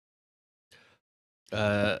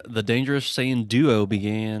The dangerous Saiyan duo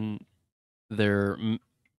began to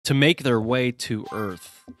make their way to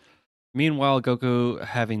Earth. Meanwhile, Goku,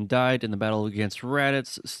 having died in the battle against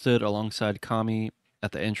Raditz, stood alongside Kami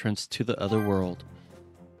at the entrance to the other world.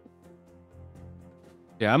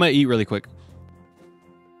 Yeah, I'm gonna eat really quick.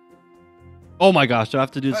 Oh my gosh, do I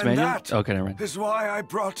have to do this manual? Okay, never mind. That is why I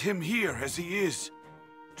brought him here as he is,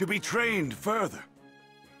 to be trained further.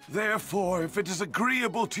 Therefore, if it is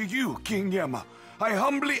agreeable to you, King Yema, I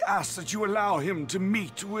humbly ask that you allow him to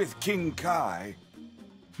meet with King Kai.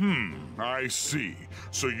 I see.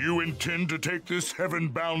 So you intend to take this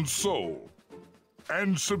heaven-bound soul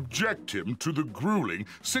and subject him to the grueling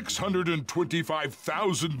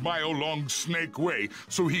 625,000-mile-long Snake Way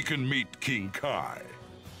so he can meet King Kai.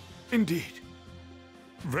 Indeed.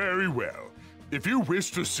 Very well. If you wish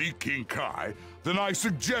to see King Kai, then I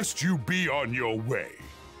suggest you be on your way.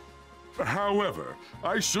 However,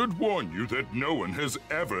 I should warn you that no one has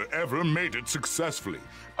ever made it successfully,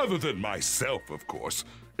 other than myself, of course,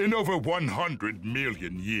 in over 100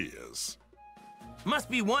 million years. Must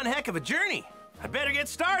be one heck of a journey. I better get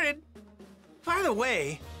started. By the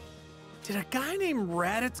way, did a guy named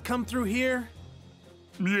Raditz come through here?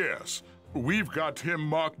 Yes, we've got him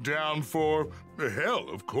marked down for hell,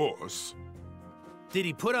 of course. Did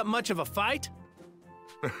he put up much of a fight?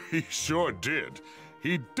 He sure did.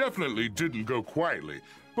 He definitely didn't go quietly,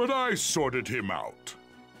 but I sorted him out.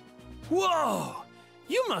 Whoa!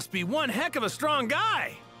 You must be one heck of a strong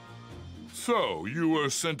guy! So, you were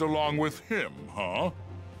sent along with him, huh?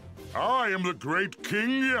 I am the great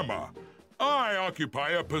King Yema. I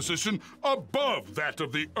occupy a position above that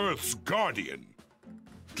of the Earth's guardian.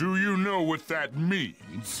 Do you know what that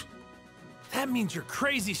means? That means you're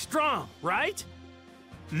crazy strong, right?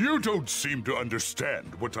 You don't seem to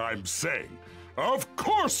understand what I'm saying. Of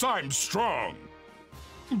course I'm strong!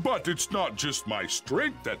 But it's not just my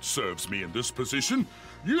strength that serves me in this position.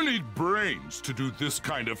 You need brains to do this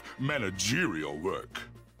kind of managerial work.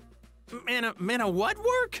 What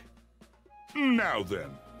work? Now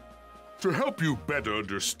then, to help you better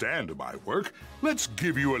understand my work, let's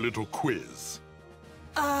give you a little quiz.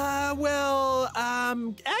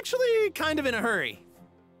 Actually kind of in a hurry.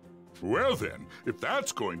 Well then, if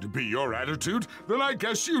that's going to be your attitude, then I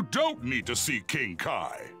guess you don't need to see King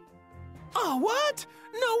Kai. Oh, what?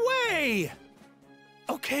 No way!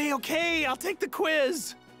 Okay, I'll take the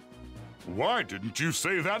quiz. Why didn't you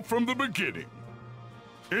say that from the beginning?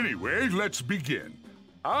 Anyway, let's begin.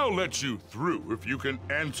 I'll let you through if you can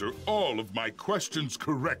answer all of my questions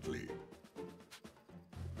correctly.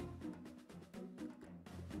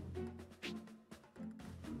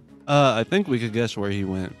 I think we could guess where he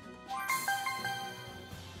went.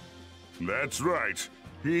 That's right.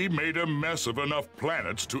 He made a mess of enough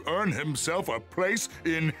planets to earn himself a place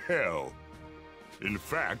in hell. In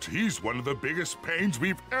fact, he's one of the biggest pains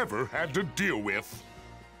we've ever had to deal with.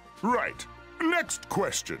 Right. Next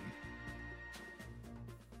question.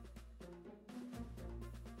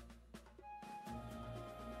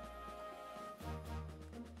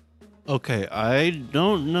 Okay, I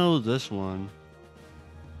don't know this one.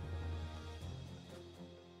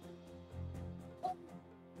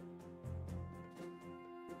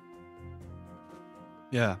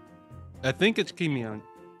 Yeah, I think it's King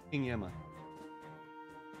Yema.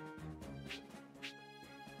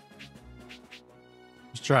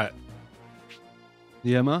 Let's try it.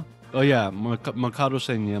 Yema? Oh yeah, Mikado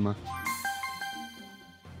saying Yema.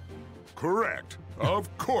 Correct.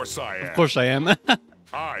 Of course I am. Of course I am.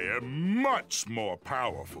 I am much more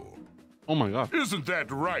powerful. Oh my god. Isn't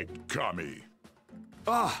that right, Kami?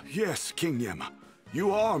 Ah, yes, King Yema.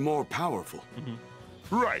 You are more powerful.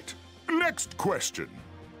 Right. Next question.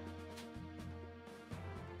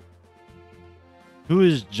 Who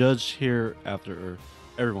is judged here after Earth?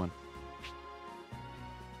 Everyone.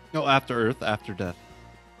 No, after Earth, after death.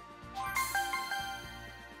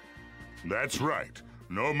 That's right.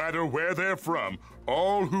 No matter where they're from,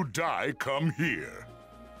 all who die come here.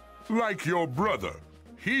 Like your brother.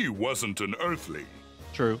 He wasn't an Earthling.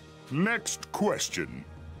 True. Next question.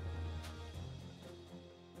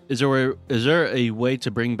 Is there a way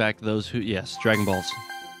to bring back those who... Yes, Dragon Balls.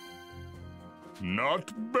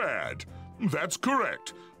 Not bad. That's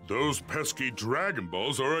correct. Those pesky Dragon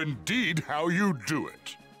Balls are indeed how you do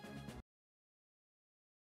it.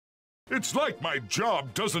 It's like my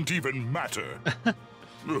job doesn't even matter.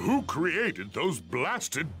 Who created those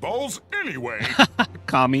blasted balls anyway?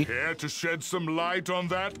 Kami. Care to shed some light on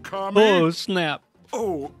that, Kami? Oh, snap.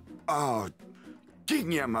 Oh,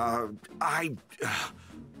 King Yema,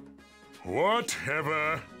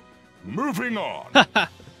 Whatever. Moving on.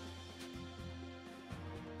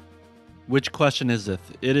 Which question is it?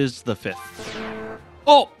 It is the 5th.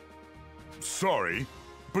 Oh! Sorry,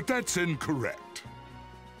 but that's incorrect.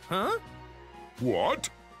 Huh? What?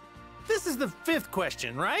 This is the 5th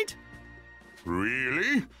question, right?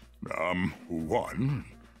 Really? 1,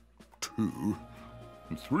 2,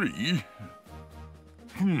 3.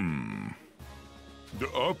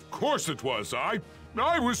 Of course it was. I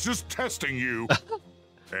was just testing you.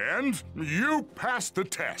 And you passed the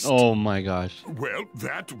test. Oh my gosh. Well,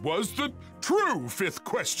 that was the true 5th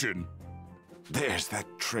question. There's that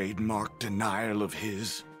trademark denial of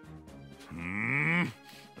his.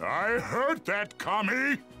 I heard that,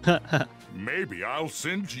 Kami. Maybe I'll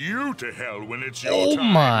send you to hell when it's your Oh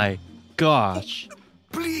time. my gosh.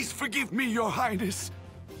 Please forgive me, Your Highness.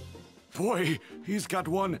 Boy, he's got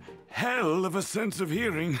one hell of a sense of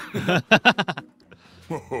hearing.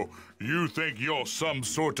 Oh, you think you're some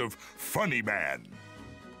sort of funny man?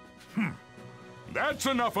 That's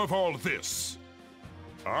enough of all this.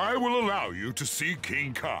 I will allow you to see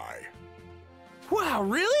King Kai. Wow,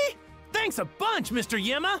 really? Thanks a bunch, Mr.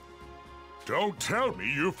 Yema. Don't tell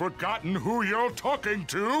me you've forgotten who you're talking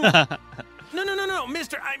to. No,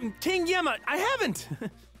 I'm King Yema. I haven't.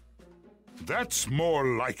 That's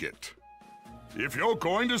more like it. If you're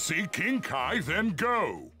going to see King Kai, then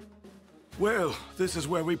go. Well, this is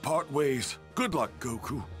where we part ways. Good luck,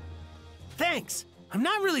 Goku. Thanks. I'm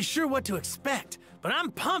not really sure what to expect, but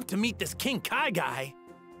I'm pumped to meet this King Kai guy.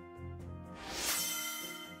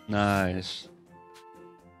 Nice.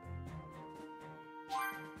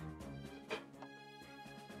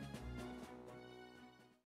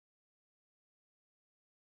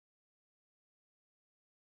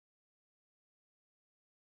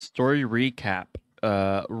 Story recap.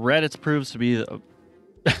 Reddit proves to be the...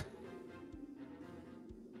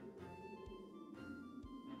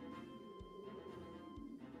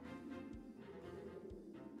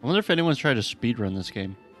 I wonder if anyone's tried to speedrun this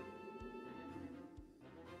game.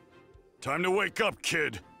 Time to wake up,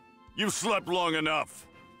 kid. You've slept long enough.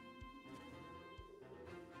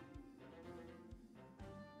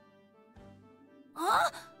 Huh?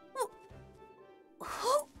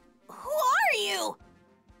 Who are you?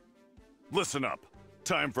 Listen up.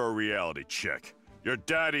 Time for a reality check. Your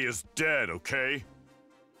daddy is dead, okay?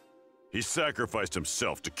 He sacrificed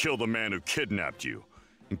himself to kill the man who kidnapped you,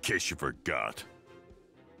 in case you forgot.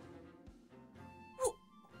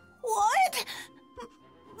 What?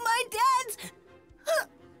 My dad's...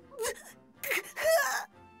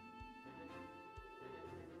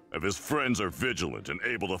 If his friends are vigilant and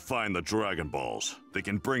able to find the Dragon Balls, they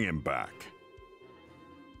can bring him back.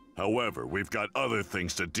 However, we've got other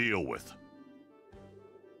things to deal with.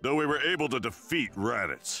 Though we were able to defeat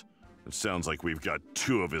Raditz, it sounds like we've got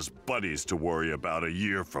 2 of his buddies to worry about a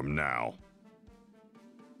year from now.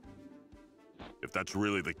 If that's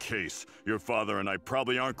really the case, your father and I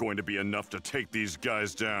probably aren't going to be enough to take these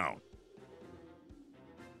guys down.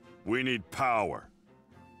 We need power.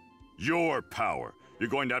 Your power. You're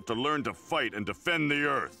going to have to learn to fight and defend the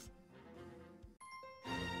Earth.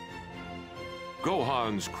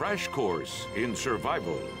 Gohan's Crash Course in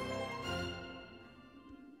Survival.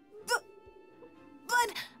 But...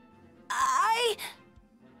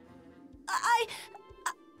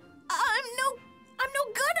 I'm no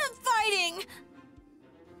good at fighting!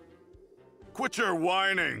 Quit your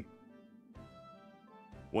whining!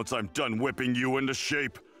 Once I'm done whipping you into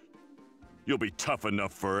shape, you'll be tough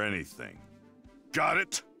enough for anything. Got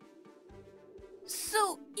it?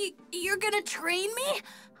 So, you're gonna train me?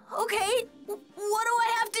 Okay, what do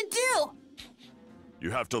I have to do?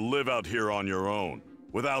 You have to live out here on your own,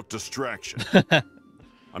 without distraction.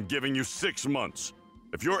 I'm giving you 6 months.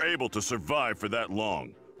 If you're able to survive for that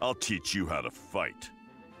long, I'll teach you how to fight.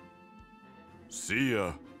 See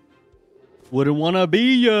ya. Wouldn't wanna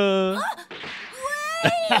be ya.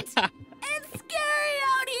 Wait! It's scary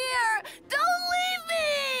out here! Don't leave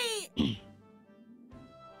me!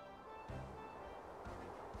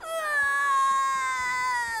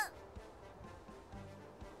 Ah!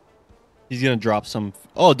 He's gonna drop some...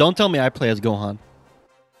 Oh, don't tell me I play as Gohan.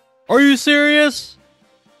 Are you serious?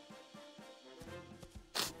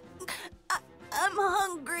 I'm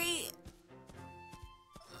hungry.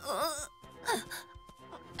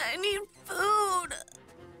 I need food.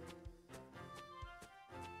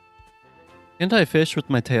 Can't I fish with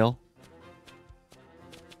my tail?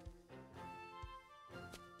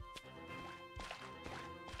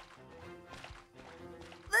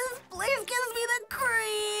 This place gives me the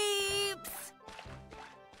creeps.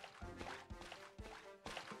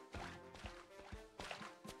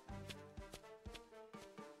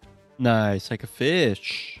 Nice, like a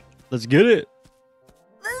fish. Let's get it.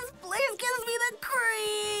 This place gives me the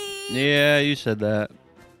Yeah, you said that.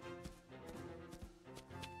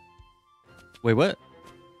 Wait, what?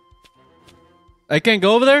 I can't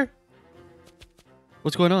go over there?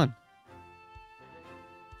 What's going on?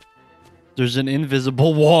 There's an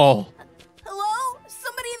invisible wall. Hello?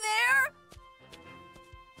 Somebody there?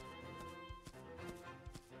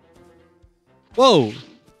 Whoa!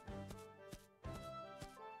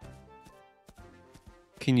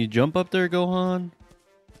 Can you jump up there, Gohan?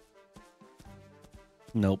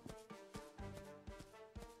 Nope.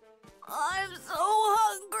 I'm so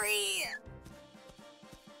hungry.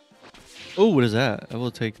 Oh, what is that? I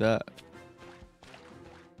will take that.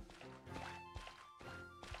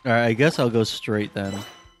 Alright, I guess I'll go straight then.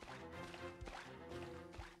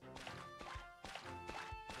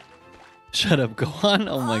 Shut up, Gohan.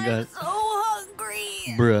 Oh my god. I'm so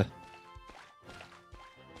hungry. Bruh.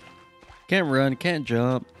 Can't run, can't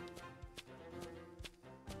jump.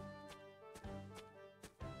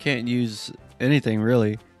 Can't use anything,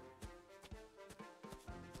 really.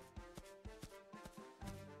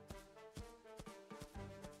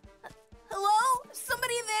 Hello?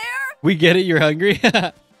 Somebody there? We get it, you're hungry?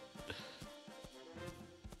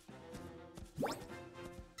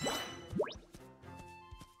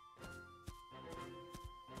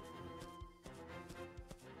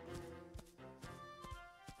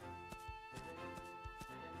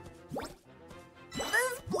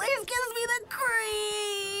 This place gives me the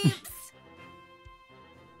creeps.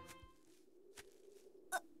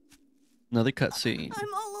 Another cutscene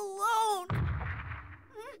I'm all alone.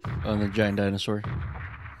 on the giant dinosaur.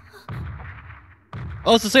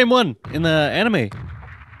 Oh, it's the same one in the anime.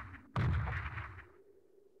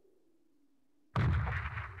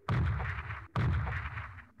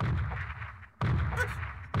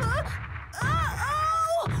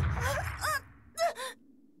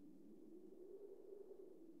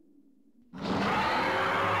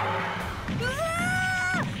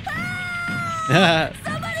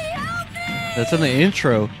 Somebody help me! That's in the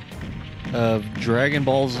intro of Dragon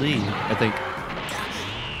Ball Z, I think.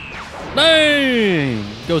 Dang!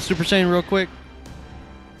 Go Super Saiyan real quick.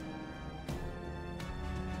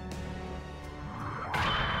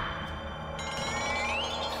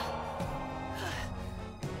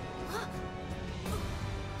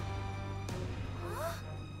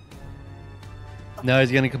 Now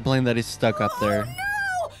he's gonna complain that he's stuck up there. No!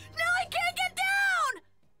 No, I can't get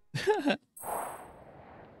down!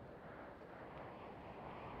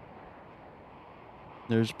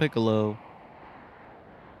 There's Piccolo.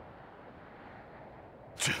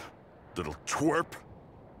 Little twerp.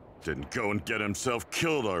 Didn't go and get himself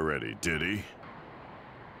killed already, did he?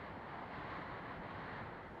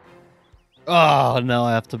 Oh, now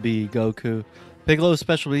I have to be Goku. Piccolo's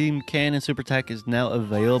special beam, can, and super attack is now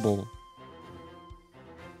available.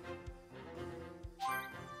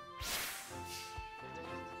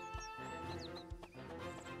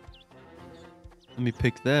 Let me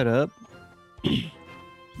pick that up.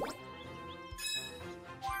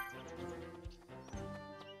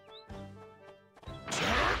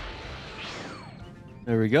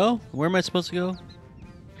 There we go. Where am I supposed to go?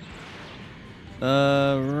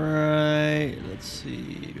 Right. Let's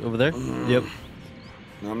see. Over there? Yep.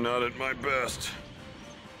 I'm not at my best.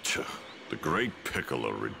 The great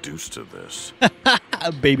Piccolo reduced to this.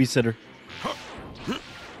 A babysitter.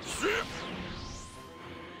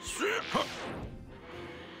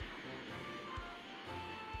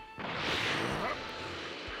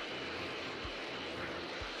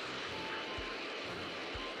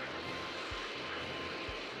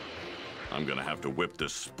 I'm gonna have to whip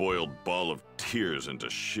this spoiled ball of tears into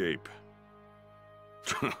shape.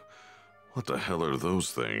 What the hell are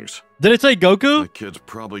those things? Did it say Goku? My kid's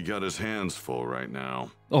probably got his hands full right now.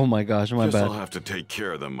 Oh my gosh, my Guess bad. I'll have to take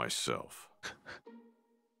care of them myself.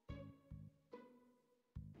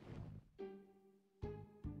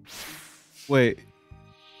 Wait.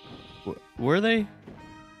 Were they?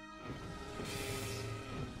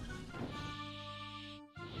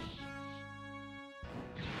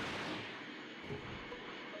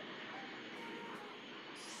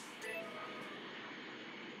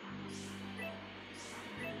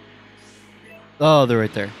 Oh, they're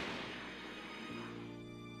right there.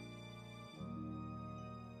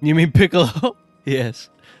 You mean Piccolo? Yes,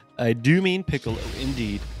 I do mean Piccolo,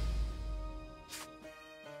 indeed.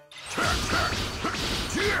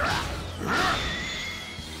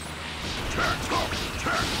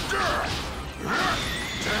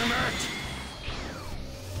 Damn it!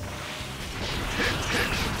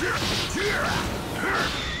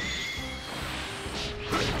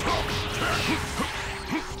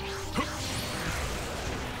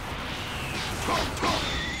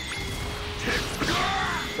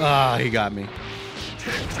 Ah, he got me.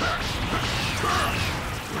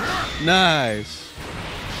 Nice.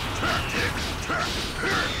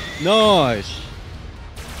 Nice.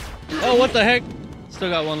 Oh, what the heck? Still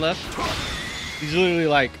got one left. He's literally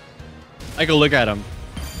like, I can look at him.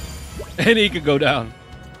 And he could go down.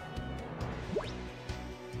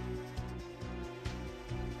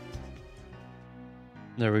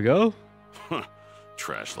 There we go.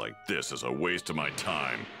 Trash like this is a waste of my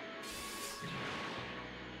time.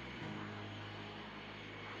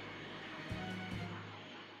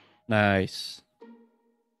 Nice.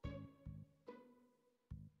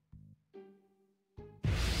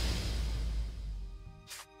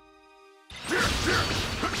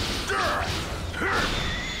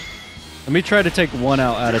 Let me try to take one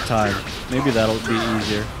out at a time. Maybe that'll be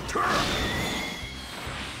easier.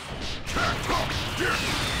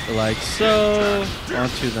 Like so. On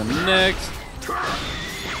to the next.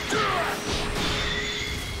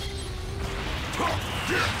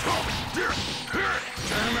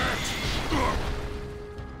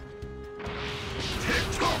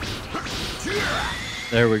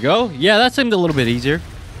 There we go. Yeah, that seemed a little bit easier.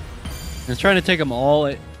 And trying to take them all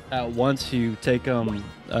at once, you take them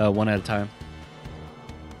one at a time.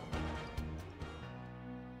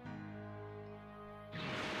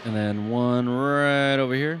 And then one right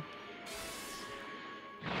over here.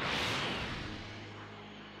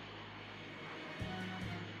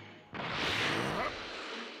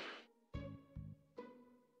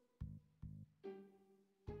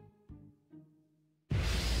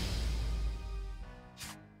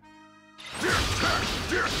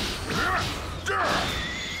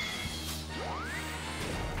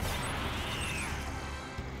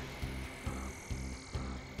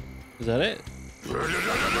 Is that it?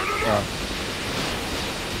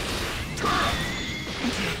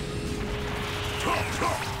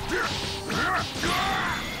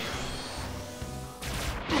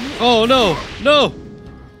 Oh no! No!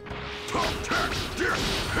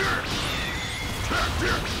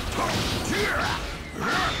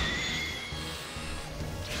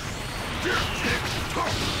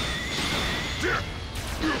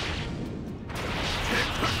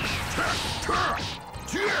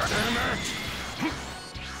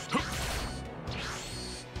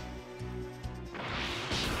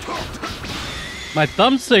 My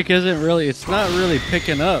thumbstick isn't really, it's not really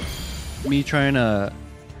picking up me trying to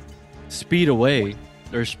speed away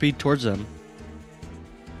or speed towards them.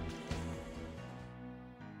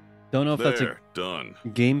 Don't know if that's a done.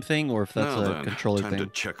 Game thing or if that's Now a controller time thing. to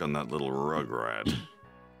check on that little rugrat.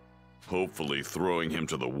 Hopefully throwing him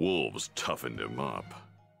to the wolves toughened him up.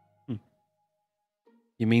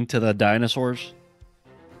 You mean to the dinosaurs?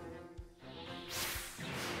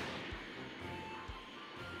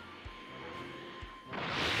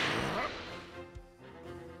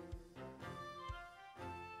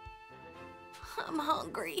 I'm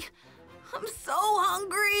hungry. I'm so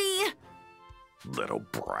hungry. Little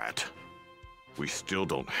brat. We still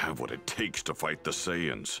don't have what it takes to fight the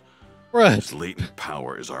Saiyans. Right. His latent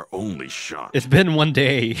power is our only shot. It's been one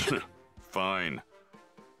day. Fine.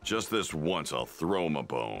 Just this once, I'll throw him a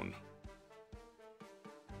bone.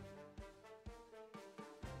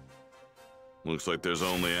 Looks like there's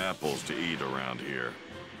only apples to eat around here.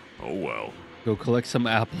 Oh well. Go collect some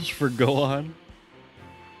apples for Gohan.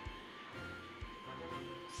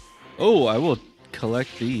 Oh, I will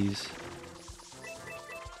collect these.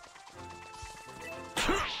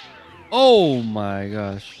 Oh my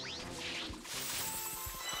gosh.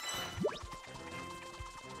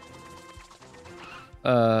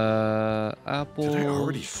 Apple. Did I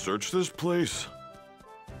already search this place?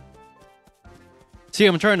 See,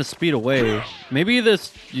 I'm trying to speed away. Maybe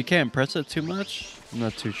this, you can't press it too much? I'm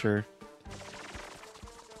not too sure.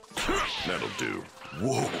 That'll do.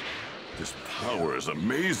 Whoa. This power is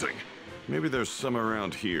amazing. Maybe there's some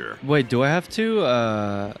around here. Wait, do I have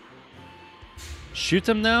to, shoot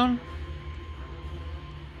them down?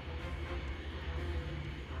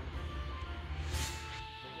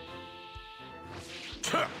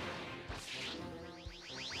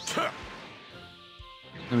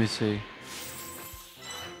 Let me see.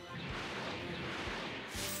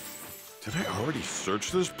 Did I already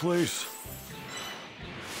search this place?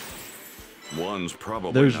 One's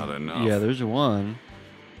probably There's, not enough. yeah, there's one.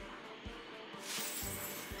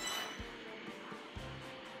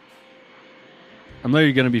 I'm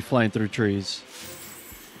literally gonna be flying through trees.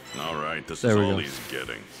 All right, this There is we all go. he's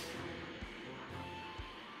getting.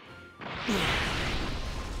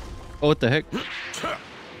 Oh, what the heck?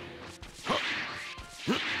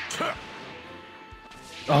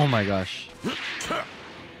 Oh my gosh.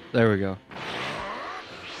 There we go.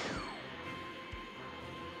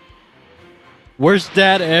 Worst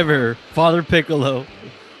dad ever. Father Piccolo.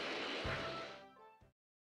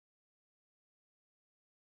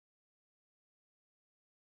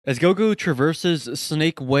 As Goku traverses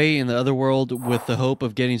Snake Way in the other world with the hope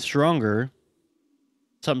of getting stronger.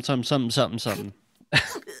 Something. I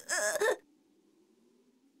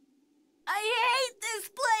hate this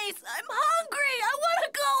place. I'm hungry. I want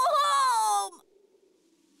to go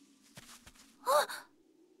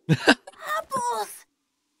home. Apples.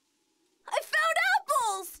 I found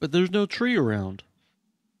apples. But there's no tree around.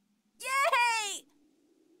 Yay!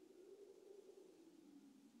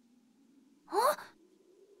 Huh?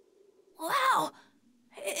 Wow.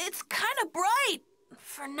 It's kind of bright.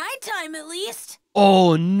 For nighttime, at least.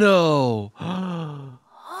 Oh no.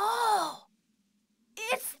 Oh.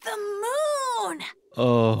 It's the moon.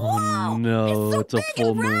 Oh Whoa, no, it's so a big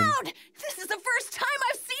full and moon. round. This is the first time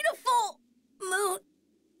I've seen a full moon.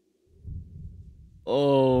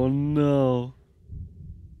 Oh no.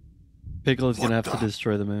 Piccolo's gonna have to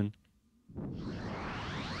destroy the moon.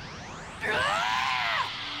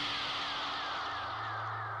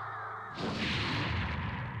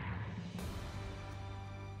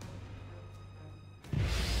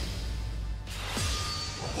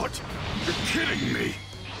 What? You're kidding me!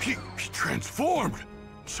 He transformed!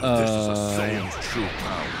 So this is a Saiyan's true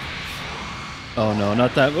power. Oh no,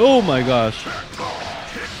 not that. Oh my gosh.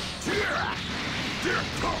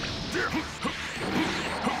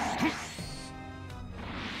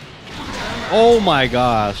 Oh my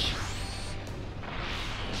gosh.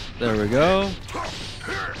 There we go.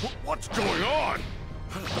 What's going on?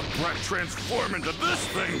 How did the brat transform into this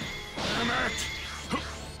thing? Damn it!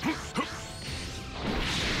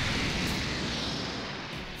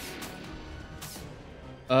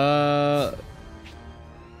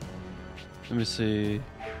 Let me see.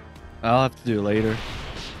 I'll have to do it later.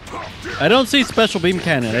 I don't see special beam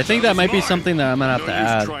cannon. I think that might be something that I'm gonna have to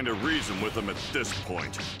add. Trying to reason with him at this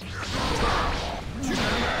point.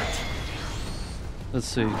 Let's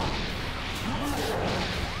see.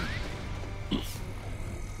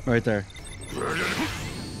 Right there.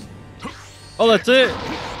 Oh, that's it.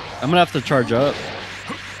 I'm gonna have to charge up.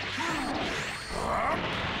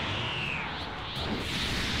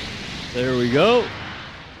 There we go.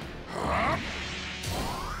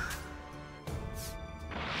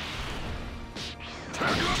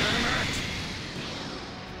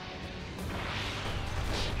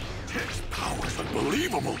 His power's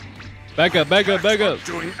unbelievable. Back up.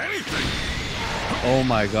 Doing anything. Oh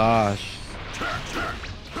my gosh.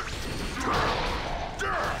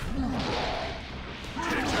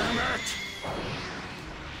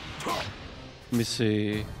 Let me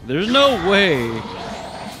see. There's no way.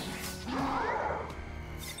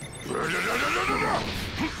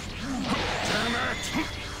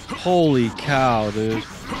 Holy cow, dude.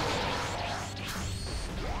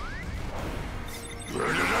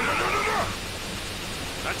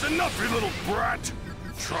 That's enough, you little brat.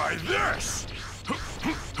 Try this.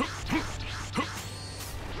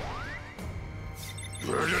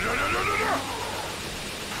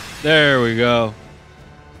 There we go.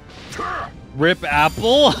 Rip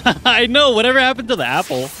apple? I know, whatever happened to the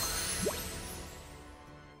apple?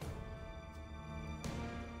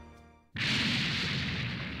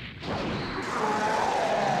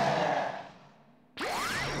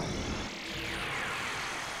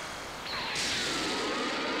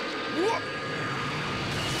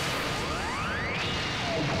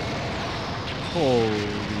 Holy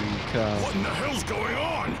cow. What in the hell's going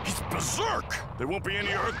on? He's berserk. There won't be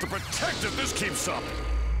any Earth to protect if this keeps up.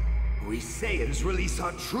 We Saiyans release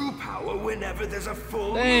our true power whenever there's a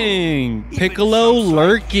full Dang, moon. Piccolo Even some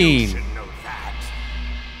lurking. you should know that.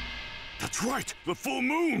 That's right, the full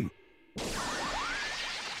moon.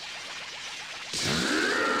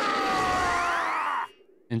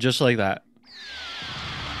 And just like that.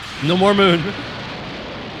 No more moon.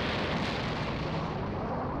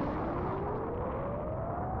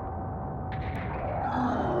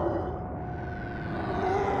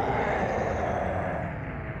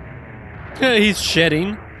 He's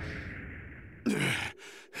shedding.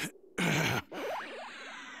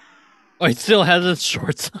 Oh, he still has his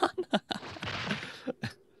shorts on.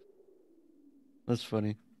 That's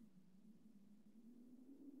funny.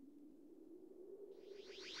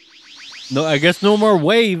 No, I guess no more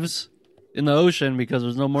waves in the ocean because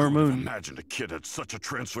there's no more moon. Imagine a kid had such a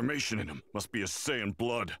transformation in him. Must be a Saiyan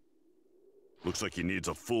blood. Looks like he needs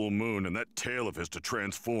a full moon and that tail of his to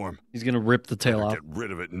transform. He's gonna rip the tail off. Get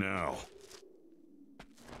rid of it now.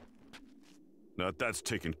 Now that that's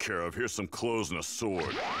taken care of, here's some clothes and a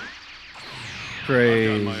sword.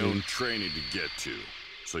 Crazy. I've got my own training to get to,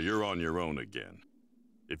 so you're on your own again.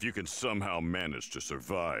 If you can somehow manage to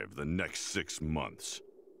survive the next 6 months,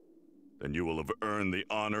 then you will have earned the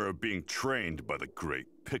honor of being trained by the great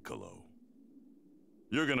Piccolo.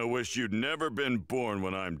 You're gonna wish you'd never been born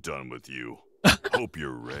when I'm done with you. Hope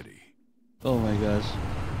you're ready. Oh my gosh.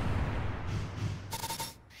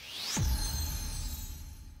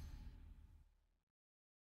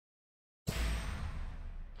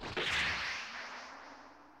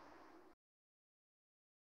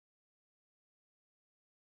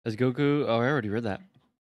 As Goku... Oh, I already read that.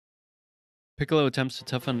 Piccolo attempts to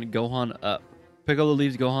toughen Gohan up. Piccolo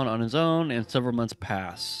leaves Gohan on his own, and several months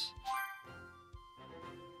pass.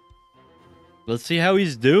 Let's see how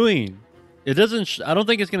he's doing. It doesn't... I don't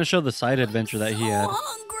think it's going to show the side adventure that he had.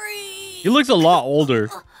 Hungry. He looks a lot older.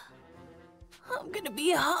 I'm gonna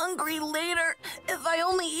be hungry later if I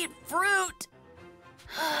only eat fruit.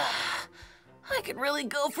 I could really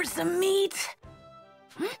go for some meat.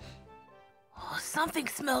 Oh, something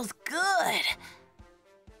smells good.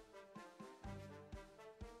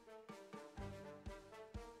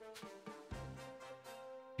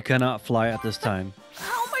 You cannot fly at this time.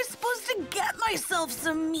 How am I supposed to get myself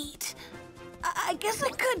some meat? I guess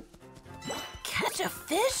I could catch a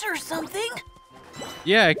fish or something.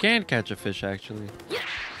 Yeah, I can catch a fish, actually. What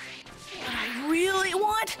I really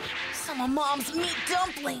want? Some of Mom's meat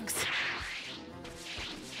dumplings.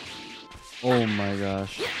 Oh my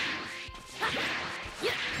gosh.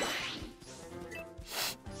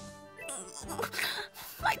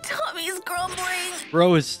 My tummy's grumbling.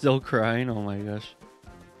 Bro is still crying. Oh my gosh.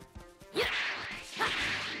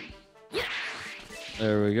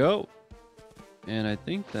 There we go. And I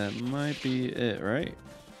think that might be it, right?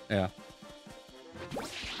 Yeah.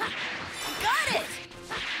 Got it.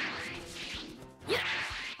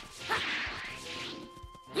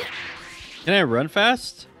 Can I run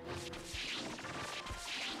fast?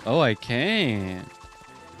 Oh, I can.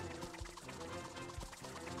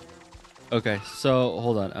 Okay, so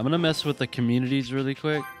hold on. I'm gonna mess with the communities really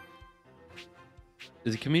quick.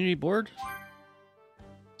 Is the community board?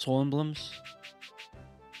 Soul emblems?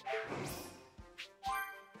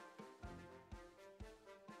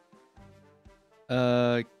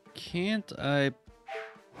 Can't I...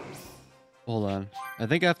 Hold on. I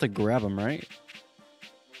think I have to grab them, right?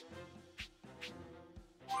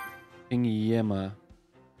 King Yema.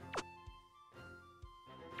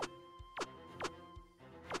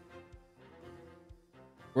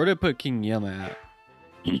 Where did I put King Yema at?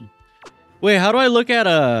 Wait, how do I look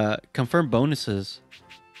at confirmed bonuses?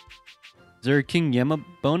 Is there a King Yema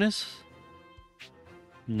bonus?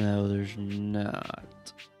 No, there's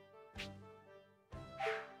not.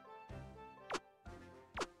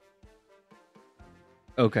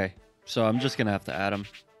 Okay, so I'm just gonna have to add him.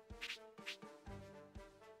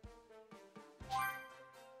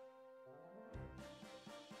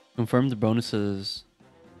 Confirm the bonuses.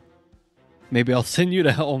 Maybe I'll send you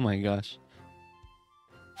to... Oh my gosh.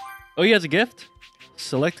 Oh, he has a gift?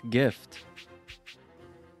 Select gift.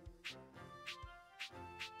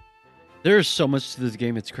 There is so much to this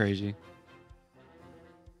game, it's crazy.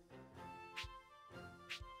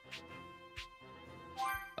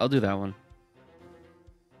 I'll do that one.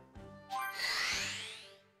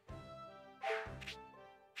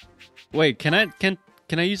 Wait, can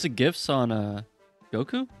I use the gifts on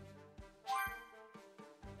Goku?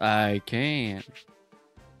 I can.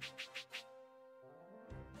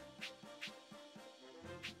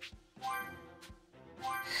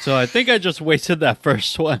 So I think I just wasted that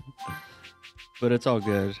first one. But it's all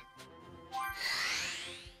good.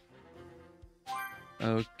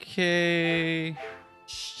 Okay.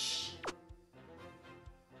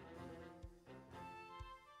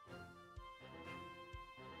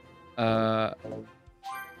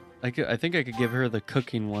 I think I could give her the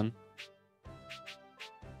cooking one.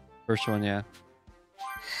 First one, yeah.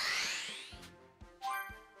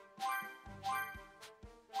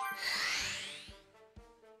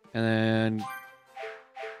 And then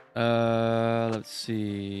let's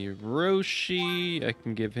see, Roshi, I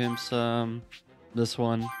can give him some. This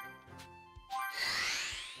one.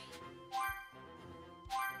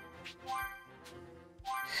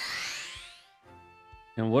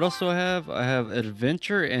 And what else do I have? I have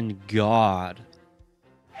Adventure and God.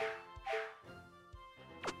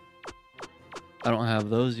 I don't have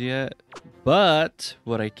those yet. But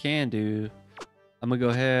what I can do, I'm gonna go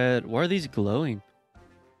ahead. Why are these glowing?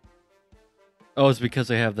 Oh, it's because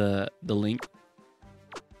I have the link.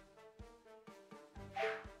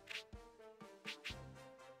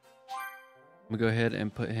 I'm gonna go ahead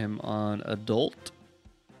and put him on adult,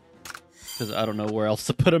 because I don't know where else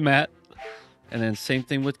to put him at. And then same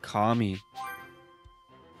thing with Kami.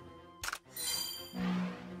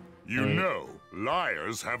 You know,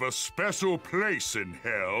 liars have a special place in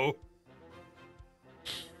hell.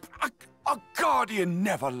 A guardian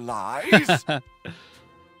never lies.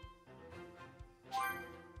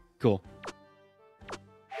 Cool.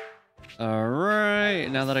 All right,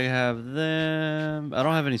 now that I have them, I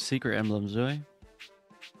don't have any secret emblems, do I?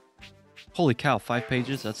 Holy cow, 5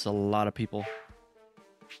 pages? That's a lot of people.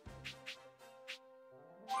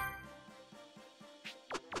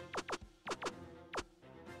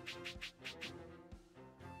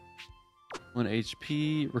 One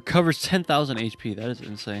HP, recovers 10,000 HP. That is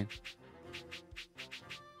insane.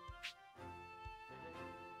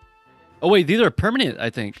 Oh wait, these are permanent, I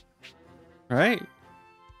think. Right?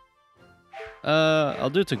 I'll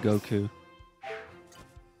do it to Goku.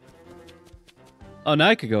 Oh, now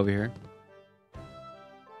I could go over here.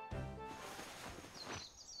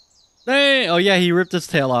 Dang! Oh yeah, he ripped his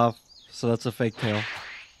tail off. So that's a fake tail.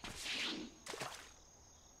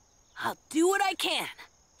 I'll do what I can.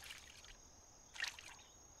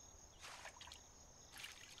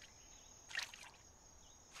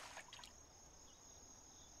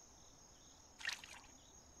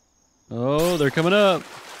 Oh, they're coming up.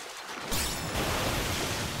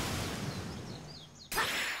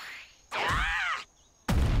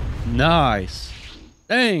 Nice.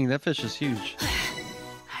 Dang, that fish is huge.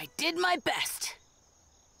 I did my best.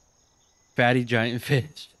 Fatty giant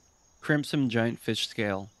fish. Crimson giant fish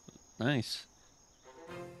scale. Nice.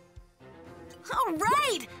 All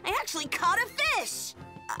right, I actually caught a fish.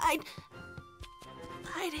 I'd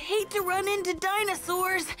hate to run into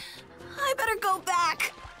dinosaurs. I better go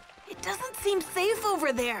back. It doesn't seem safe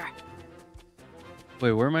over there.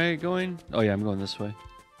 Wait, where am I going? Oh yeah, I'm going this way.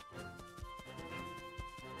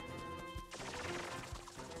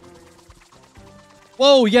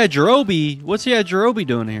 Whoa, yeah, Jirobe. What's Jirobe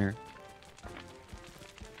doing here?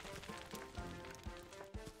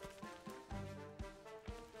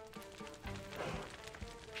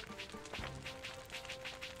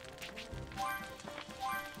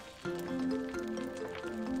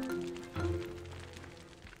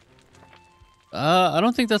 I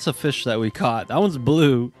don't think that's a fish that we caught. That one's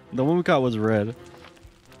blue. The one we caught was red.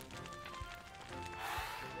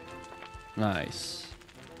 Nice.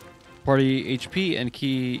 Party HP and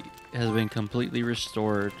key has been completely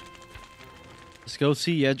restored. Let's go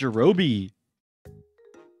see Jirobe.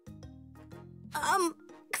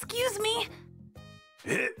 Excuse me?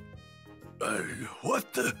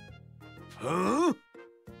 What the? Huh?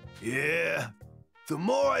 Yeah. The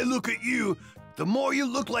more I look at you, the more you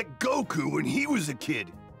look like Goku when he was a kid.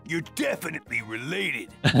 You're definitely related.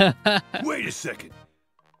 Wait a second.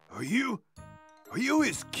 Are you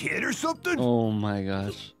his kid or something? Oh my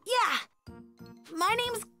gosh. Yeah. My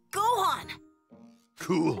name's Gohan.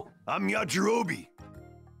 Cool. I'm Yajirobe.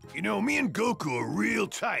 You know, me and Goku are real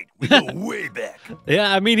tight. We go way back.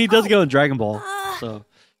 Yeah, I mean, he does go in Dragon Ball. So.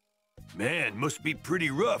 Man, must be pretty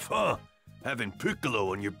rough, huh? Having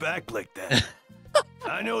Piccolo on your back like that.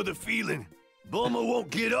 I know the feeling. Bulma won't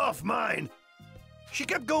get off mine. She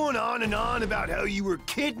kept going on and on about how you were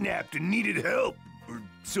kidnapped and needed help, or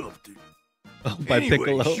something. Oh, by anyway,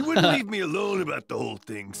 Piccolo. she wouldn't leave me alone about the whole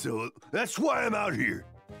thing, so that's why I'm out here.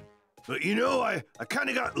 But you know, I kind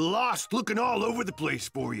of got lost looking all over the place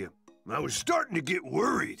for you. I was starting to get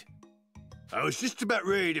worried. I was just about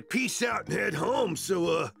ready to peace out and head home,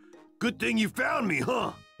 so good thing you found me,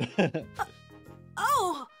 huh?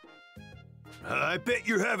 Oh. I bet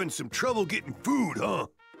you're having some trouble getting food, huh?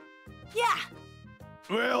 Yeah.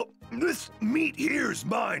 Well, this meat here is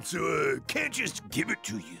mine, so can't just give it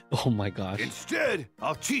to you. Oh my gosh. Instead,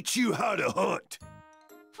 I'll teach you how to hunt.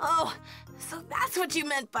 Oh, so that's what you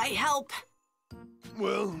meant by help.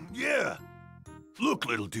 Well, yeah. Look,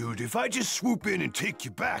 little dude, if I just swoop in and take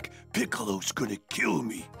you back, Piccolo's gonna kill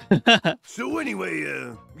me. So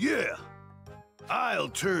anyway, yeah. I'll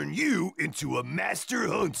turn you into a master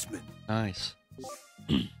huntsman. Nice.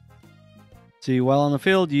 See, while on the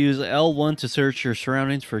field, use L1 to search your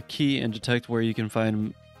surroundings for key and detect where you can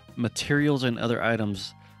find materials and other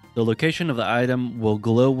items. The location of the item will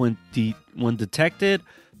glow when detected.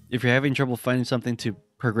 If you're having trouble finding something to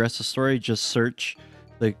progress the story, just search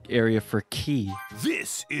the area for key.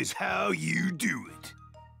 This is how you do it.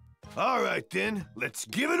 All right, then. Let's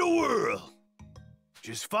give it a whirl.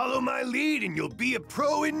 Just follow my lead and you'll be a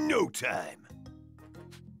pro in no time.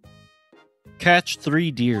 Catch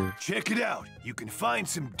 3 deer. Check it out. You can find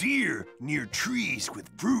some deer near trees with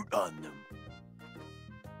fruit on them.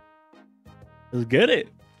 Let's get it.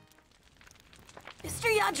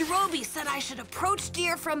 Mr. Yajirobe said I should approach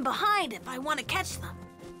deer from behind if I want to catch them.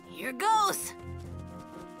 Here goes.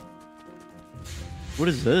 What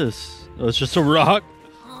is this? Oh, it's just a rock.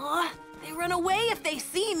 Aw,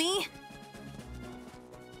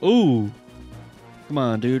 Ooh. Come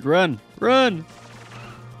on, dude. Run. Run.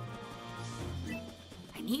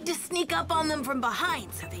 I need to sneak up on them from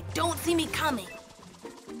behind so they don't see me coming.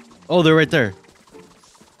 Oh, they're right there.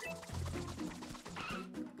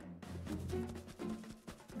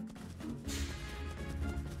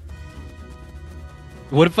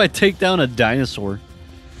 What if I take down a dinosaur?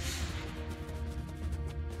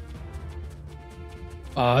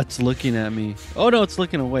 Oh, it's looking at me. Oh, no, it's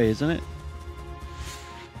looking away, isn't it?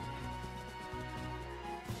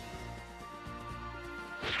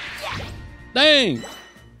 Dang!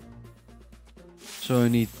 So I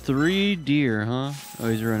need 3 deer, huh? Oh,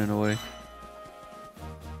 he's running away.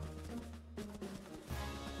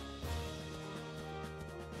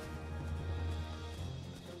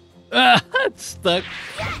 Ah, it's stuck.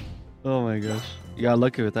 Oh my gosh. You got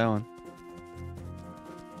lucky with that one.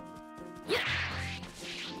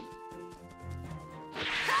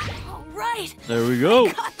 All right. There we go.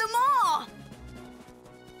 Got them all.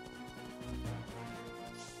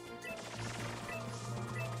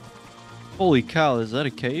 Holy cow, is that a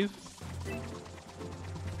cave?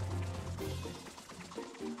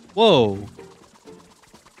 Whoa.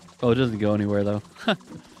 Oh, it doesn't go anywhere though.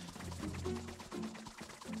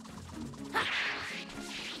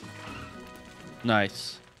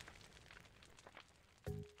 Nice.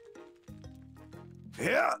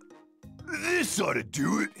 Yeah, this ought to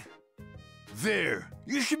do it. There,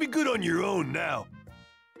 you should be good on your own now.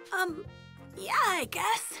 Yeah, I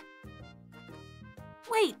guess.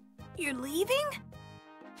 Wait, you're leaving?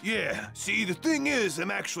 Yeah, see, the thing is, I'm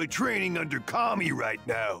actually training under Kami right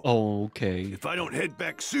now. Oh, okay. If I don't head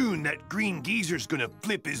back soon, that green geezer's gonna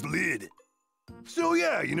flip his lid. So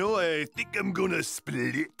yeah, you know, I think I'm gonna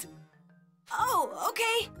split it. Oh,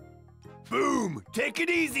 okay. Boom! Take it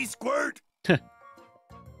easy, Squirt! That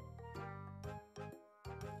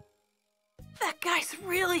guy's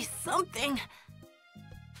really something.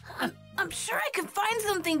 I'm sure I could find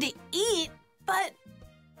something to eat, but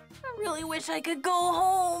I really wish I could go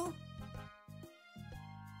home.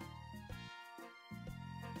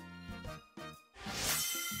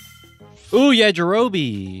 Ooh, yeah,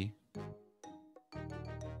 Yajirobe.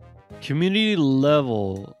 Community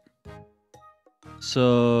level.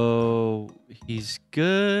 So he's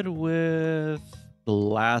good with the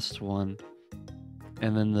last one.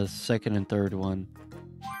 And then the second and third one.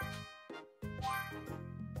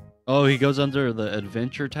 Oh, he goes under the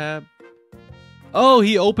adventure tab. Oh,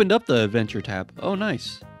 he opened up the adventure tab. Oh,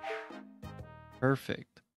 nice.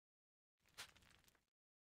 Perfect.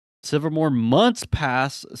 Several more months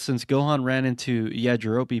pass since Gohan ran into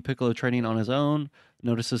Yajirobe. Piccolo training on his own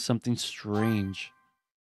notices something strange.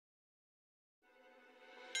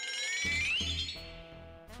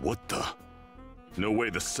 What the? No way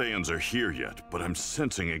the Saiyans are here yet, but I'm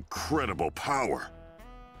sensing incredible power.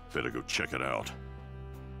 Better go check it out.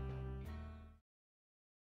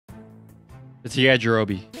 It's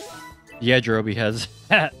Yajirobe. Yajirobe has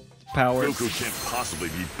power. Goku can't possibly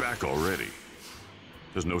be back already.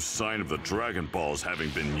 There's no sign of the Dragon Balls having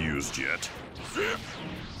been used yet.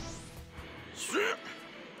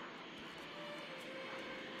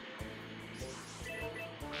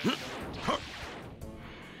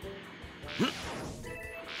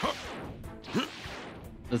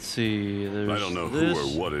 Let's see. There's I don't know this.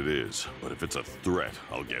 who or what it is, but if it's a threat,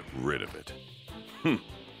 I'll get rid of it.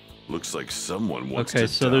 Looks like someone wants to Okay,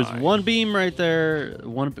 so die. there's one beam right there.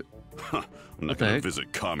 One. I'm not What the gonna heck?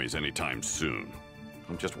 visit Kami's anytime soon.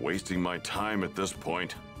 I'm just wasting my time at this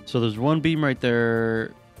point. So there's one beam right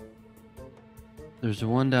there. There's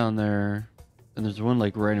one down there, and there's one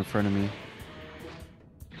like right in front of me.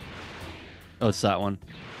 Oh, it's that one.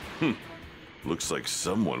 Looks like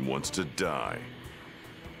someone wants to die.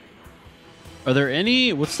 Are there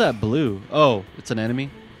any? What's that blue? Oh, it's an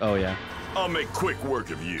enemy. Oh yeah. I'll make quick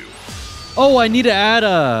work of you. Oh, I need to add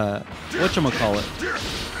a whatchamacallit.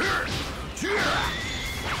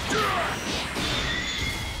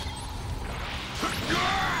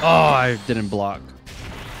 Oh, I didn't block.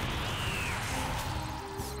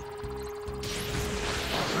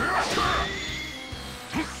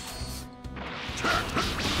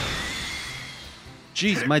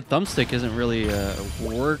 Jeez, my thumbstick isn't really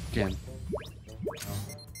working.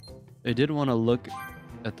 I did want to look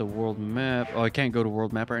at the world map. Oh, I can't go to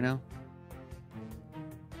world map right now.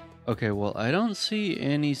 Okay, well, I don't see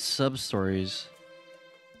any sub-stories.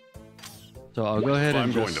 So I'll go ahead If and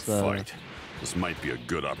I'm going just... to fight, this might be a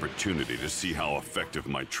good opportunity to see how effective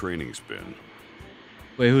my training's been.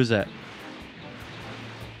 Wait, who's that?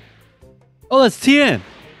 Oh, that's Tien!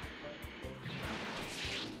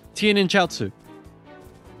 Tien and Chaozu.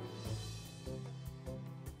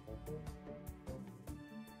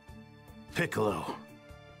 Piccolo.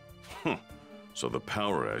 So the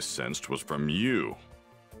power I sensed was from you.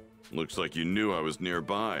 Looks like you knew I was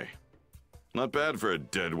nearby. Not bad for a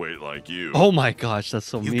deadweight like you. Oh my gosh, that's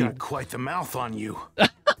so You've mean. got quite the mouth on you.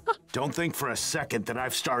 Don't think for a second that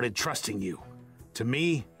I've started trusting you. To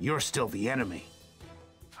me, you're still the enemy.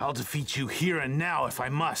 I'll defeat you here and now if I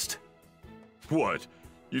must. What?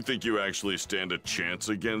 You think you actually stand a chance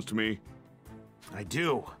against me? I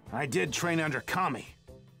do. I did train under Kami.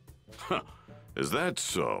 Huh. Is that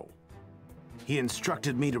so? He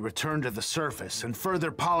instructed me to return to the surface and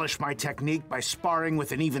further polish my technique by sparring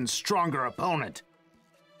with an even stronger opponent.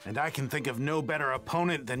 And I can think of no better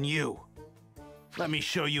opponent than you. Let me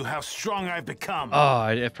show you how strong I've become. Oh,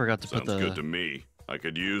 I forgot to Sounds put good the to me. I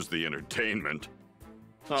could use the entertainment.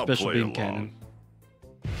 I'll special play beam along. cannon.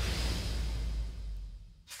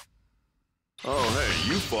 Oh, hey,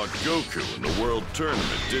 you fought Goku in the World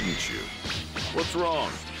Tournament, didn't you? What's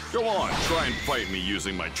wrong? Go on, try and fight me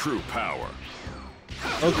using my true power.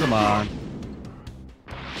 Oh, come on.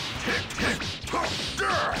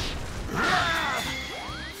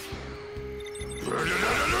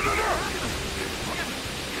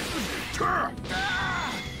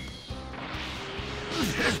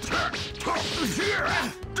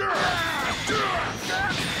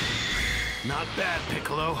 Not bad,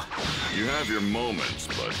 Piccolo. You have your moments,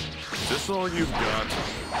 but is this all you've got?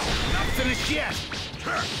 Not finished yet.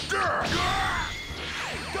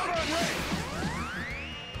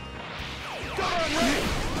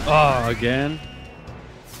 Oh, again?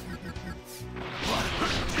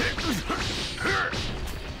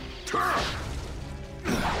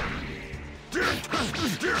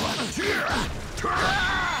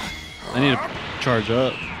 I need to charge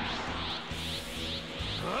up.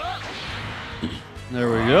 There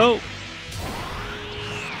we go.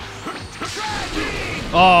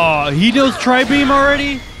 Oh, he knows Tri-Beam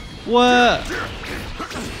already? What?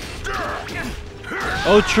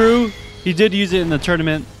 Oh, true. He did use it in the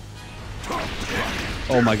tournament.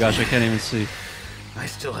 Oh my gosh, I can't even see. I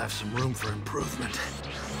still have some room for improvement.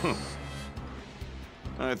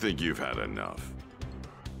 I think you've had enough.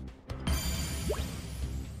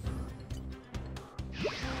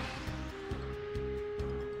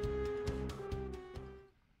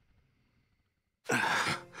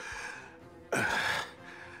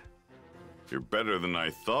 You're better than I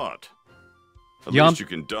thought. At least you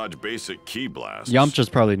can dodge basic ki blasts. Yamcha's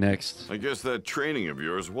probably next. I guess that training of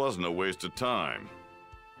yours wasn't a waste of time.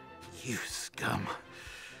 You scum.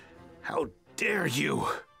 How dare you?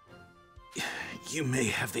 You may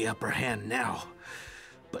have the upper hand now,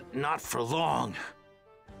 but not for long.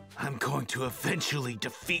 I'm going to eventually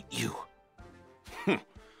defeat you.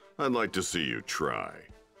 I'd like to see you try.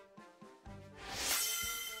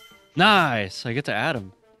 Nice. I get to add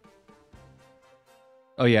him.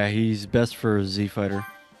 Oh yeah, he's best for Z Fighter.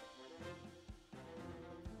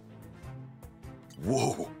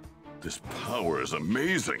 Whoa, this power is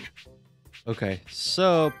amazing. Okay,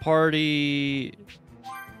 so party.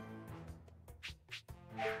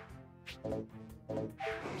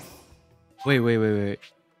 Wait.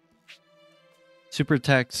 Super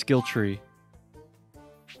attack skill tree.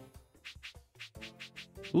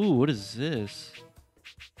 Ooh, what is this?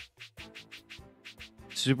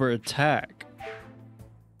 Super attack.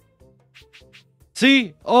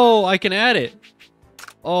 See? Oh, I can add it.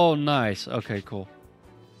 Oh, nice. Okay, cool.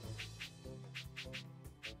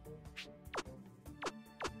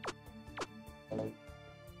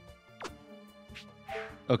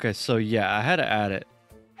 Okay, so yeah, I had to add it.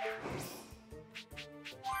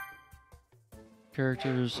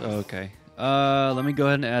 Characters. Okay. Let me go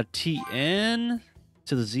ahead and add TN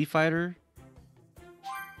to the Z Fighter.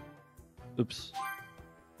 Oops.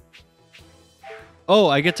 Oh,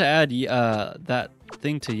 I get to add that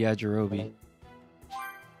thing to Yajirobe.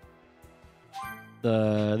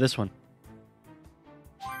 This one.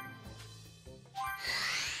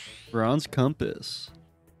 Bronze Compass.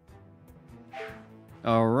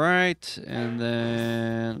 All right, and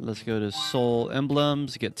then let's go to Soul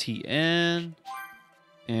Emblems, get TN,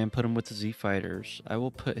 and put him with the Z Fighters. I'll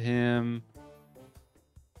put him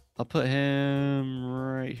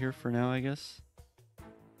right here for now, I guess.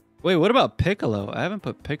 Wait, what about Piccolo? I haven't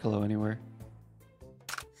put Piccolo anywhere.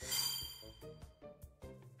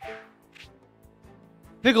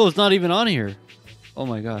 Piccolo's not even on here. Oh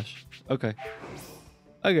my gosh. Okay.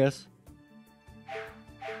 I guess.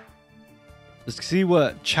 Let's see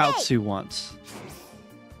what Chaozu wants.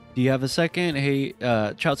 Do you have a second? Hey,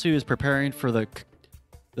 Chaozu is preparing for the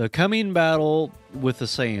coming battle with the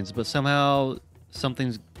Saiyans, but somehow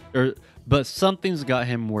something's got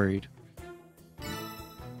him worried.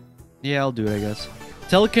 Yeah, I'll do it, I guess.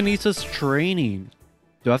 Telekinesis training.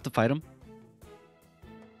 Do I have to fight him?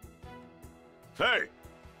 Hey!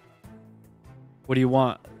 What do you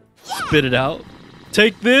want? Spit it out.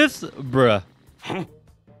 Take this, bruh.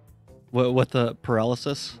 What the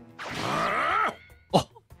paralysis? Oh,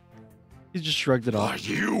 he just shrugged it off.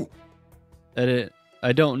 You? Edit.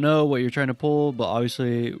 I don't know what you're trying to pull, but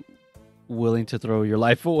obviously willing to throw your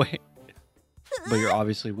life away. But you're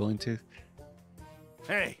obviously willing to.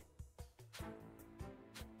 Hey.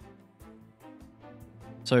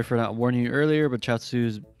 Sorry for not warning you earlier, but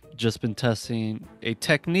Chaozu's just been testing a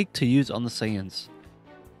technique to use on the Saiyans.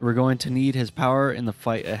 We're going to need his power in the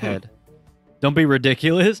fight ahead. Don't be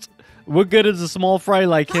ridiculous. What good is a small fry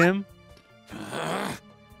like him?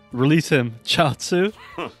 Release him, Chaozu.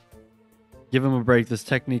 Give him a break. This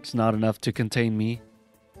technique's not enough to contain me.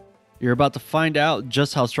 You're about to find out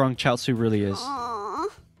just how strong Chaozu really is. Aw.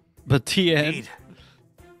 But TN,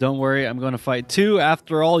 don't worry, I'm going to fight too.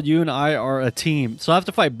 After all, you and I are a team. So I have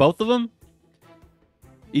to fight both of them?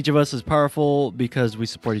 Each of us is powerful because we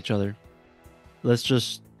support each other. Let's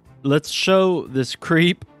show this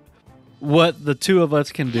creep what the two of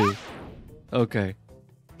us can do. Okay.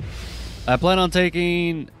 I plan on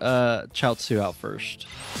taking Chaozu out first.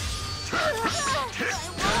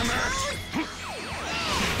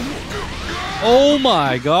 Oh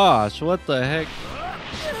my gosh, what the heck?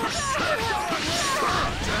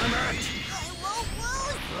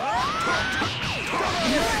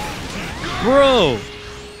 Bro!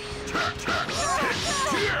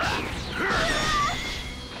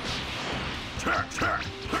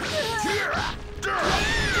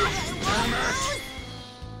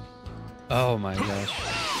 Oh my gosh.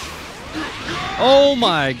 Oh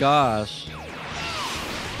my gosh.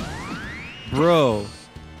 Bro.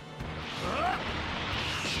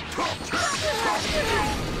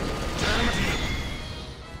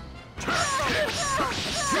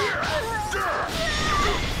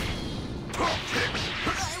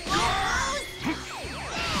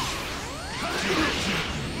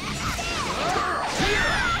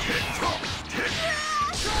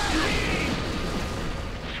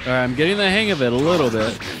 Alright, I'm getting the hang of it a little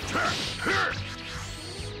bit.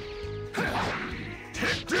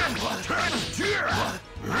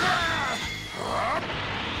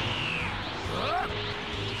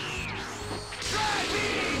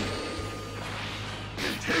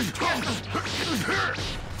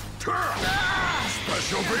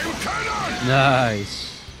 Special beam cannon! Nice.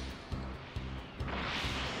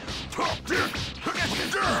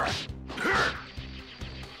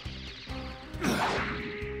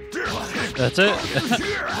 That's it.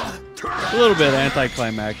 A little bit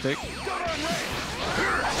anticlimactic.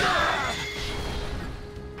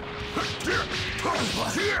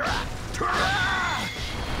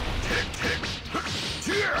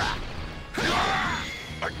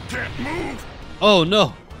 I can't move! Oh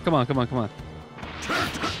no. Come on, come on, come on.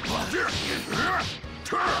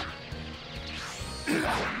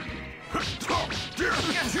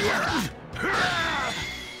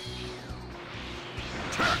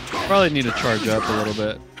 Probably need to charge up a little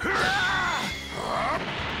bit.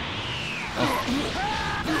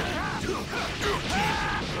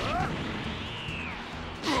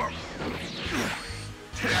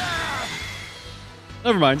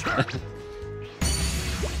 Never mind.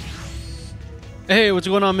 Hey, what's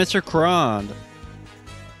going on, Mr. Krond?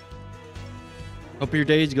 Hope your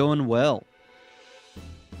day's going well.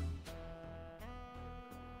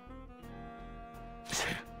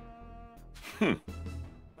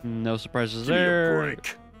 No surprises Give me a there.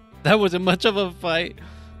 break. That wasn't much of a fight.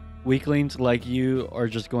 Weaklings like you are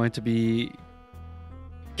just going to be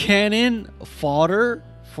cannon fodder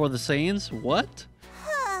for the Saiyans. What?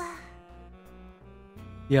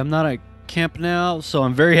 Yeah, I'm not at camp now, so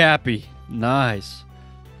I'm very happy. Nice.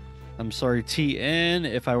 I'm sorry,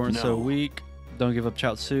 TN, if I weren't so weak. Don't give up,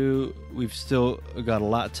 Chaozu. We've still got a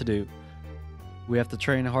lot to do. We have to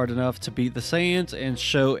train hard enough to beat the Saiyans and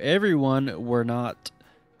show everyone we're not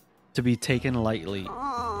to be taken lightly.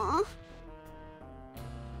 Aw.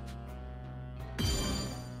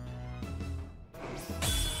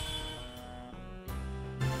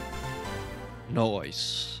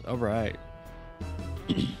 Nice. All right.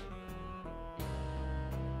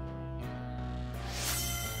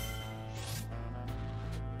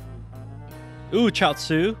 Ooh,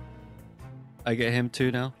 Chaozu. I get him too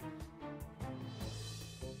now.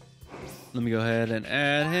 Let me go ahead and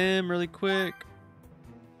add him really quick.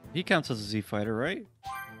 He counts as a Z fighter, right?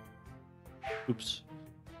 Oops.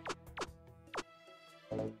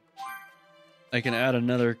 I can add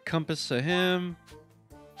another compass to him.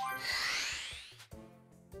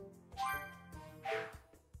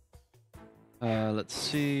 Let's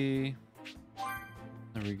see.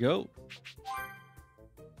 There we go.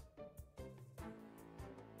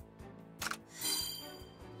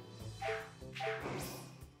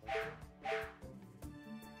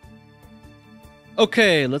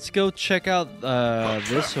 Okay, let's go check out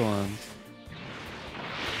this one.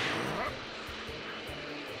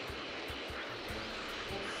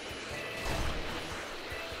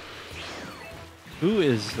 Who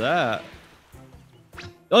is that?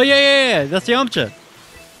 Oh yeah, that's Yamcha.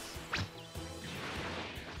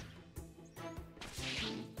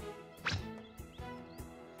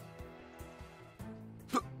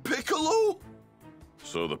 Piccolo?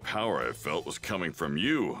 So the power I felt was coming from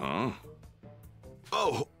you, huh?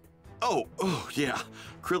 Oh, yeah.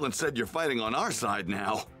 Krillin said you're fighting on our side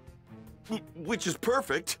now. Which is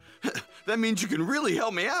perfect. That means you can really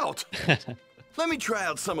help me out. Let me try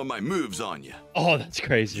out some of my moves on you. Oh, that's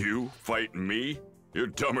crazy. You fight me? You're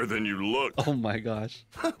dumber than you look. Oh my gosh.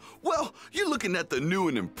 Well, you're looking at the new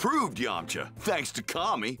and improved Yamcha, thanks to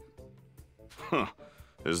Kami. Huh.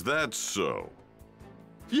 Is that so?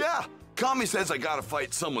 Yeah, Kami says I gotta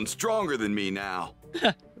fight someone stronger than me now.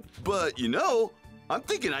 But, you know, I'm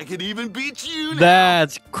thinking I could even beat you now.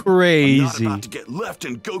 That's crazy. I'm not about to get left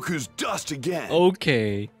in Goku's dust again.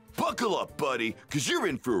 Okay. Buckle up, buddy, because you're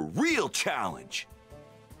in for a real challenge.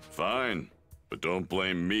 Fine, but don't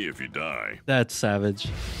blame me if you die. That's savage.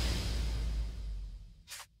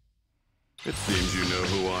 It seems you know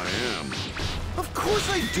who I am. Of course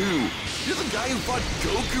I do. You're the guy who fought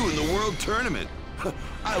Goku in the World Tournament.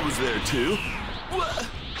 I was there too. What?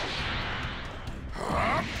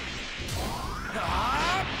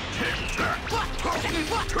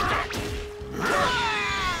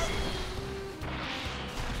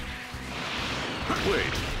 Wait,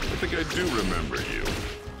 I think I do remember you.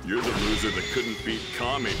 You're the loser that couldn't beat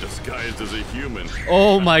Kami disguised as a human.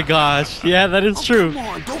 Oh my gosh. Yeah, that is true. Come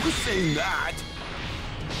on, don't be saying that.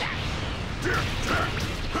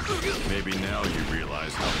 Maybe now you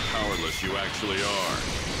realize how powerless you actually are.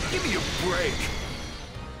 Give me a break.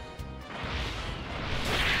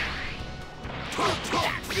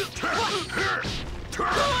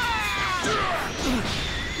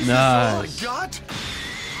 Nice. All I got?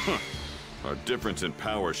 Huh. Our difference in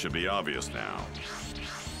power should be obvious now.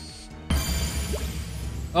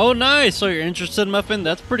 Oh, nice. So you're interested, Muffin?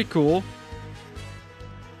 That's pretty cool.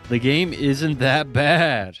 The game isn't that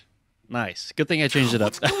bad. Nice. Good thing I changed it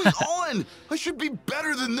up. What's going on? I should be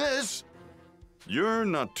better than this. You're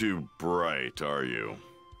not too bright, are you?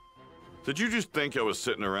 Did you just think I was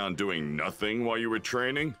sitting around doing nothing while you were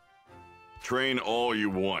training? Train all you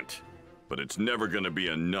want, but it's never gonna be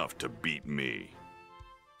enough to beat me.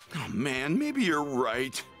 Oh man, maybe you're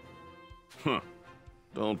right. Huh.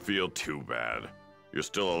 Don't feel too bad. You're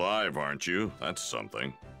still alive, aren't you? That's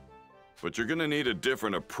something. But you're gonna need a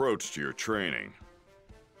different approach to your training.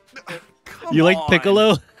 Come You like on.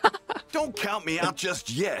 Piccolo? Don't count me out just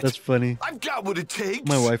yet. That's funny. I've got what it takes.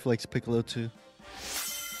 My wife likes Piccolo too.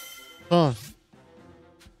 Huh.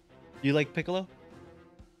 You like Piccolo?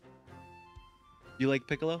 You like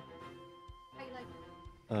Piccolo? I like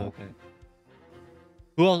Oh, okay.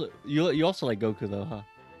 Who else? You also like Goku though, huh?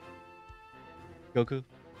 Goku?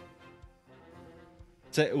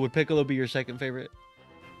 Would Piccolo be your second favorite?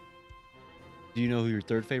 Do you know who your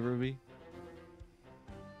third favorite would be?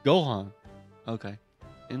 Gohan. Okay.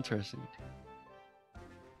 Interesting.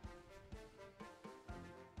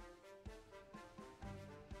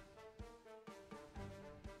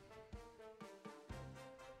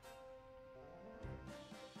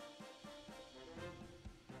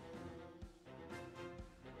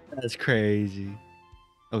 That's crazy.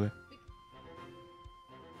 Okay.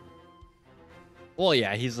 Well,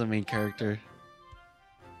 yeah, he's the main character.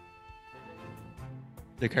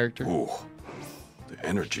 The character. Ooh, the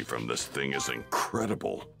energy from this thing is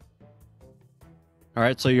incredible. All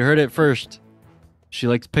right, so you heard it first. She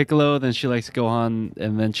likes Piccolo, then she likes Gohan,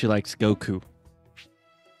 and then she likes Goku.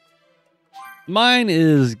 Mine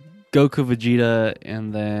is Goku, Vegeta,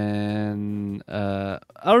 and then I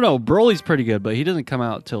don't know. Broly's pretty good, but he doesn't come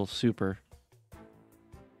out till Super.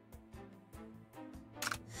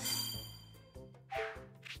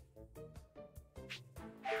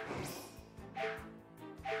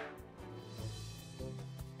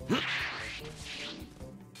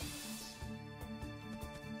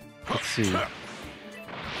 Let's see.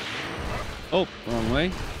 Oh, wrong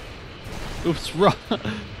way. Oops, wrong.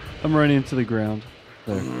 I'm running into the ground.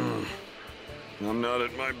 There. I'm not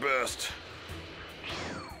at my best.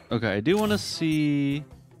 Okay, I do want to see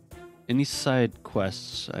any side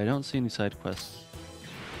quests. I don't see any side quests.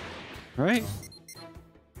 Right?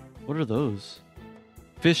 What are those?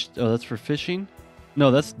 Fish. Oh, that's for fishing.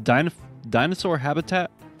 No, that's dinosaur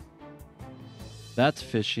habitat. That's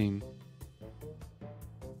fishing.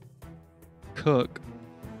 Cook.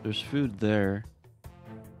 There's food there.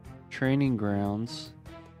 Training grounds.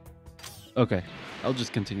 Okay, I'll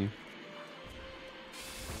just continue.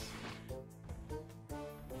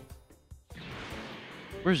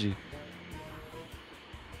 Where's he?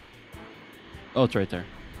 Oh, it's right there.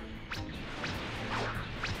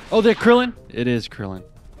 Oh, they're Krillin? It is Krillin.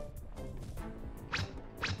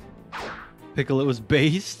 Piccolo is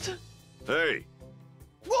based? Hey!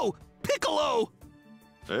 Whoa, Piccolo!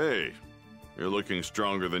 Hey, you're looking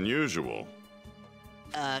stronger than usual.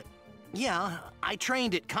 Yeah, I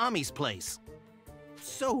trained at Kami's place.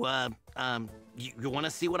 So, you want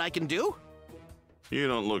to see what I can do? You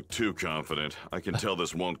don't look too confident. I can tell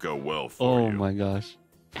this won't go well for you. Oh my gosh.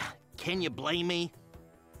 Can you blame me?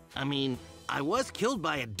 I mean, I was killed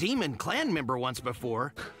by a demon clan member once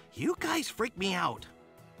before. You guys freaked me out.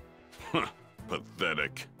 Huh,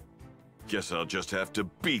 pathetic. Guess I'll just have to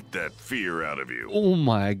beat that fear out of you. Oh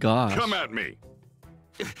my gosh. Come at me!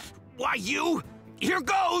 Why, you? Here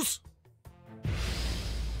goes!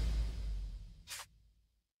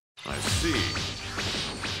 I see.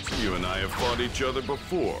 So you and I have fought each other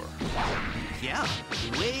before. Yeah,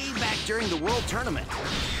 way back during the World Tournament.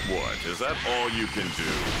 What, is that all you can do?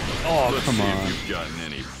 Oh, Let's come see on. if you've gotten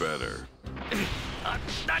any better.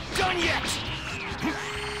 Not done yet!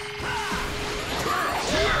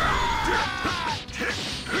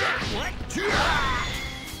 What?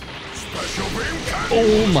 Special beam cannon!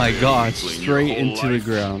 Oh my gosh. Clean your Straight whole into the life.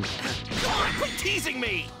 ground. Come on, quit teasing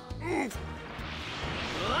me!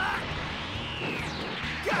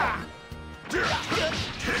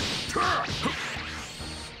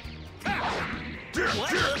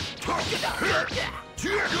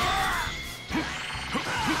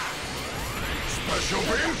 Special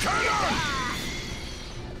beam cannon!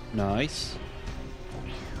 Nice.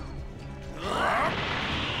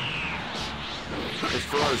 As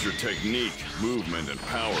far as your technique, movement, and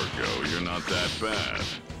power go, you're not that bad.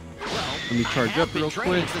 Well, Let me charge I have up been real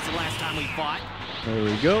training quick. since the last time we fought. There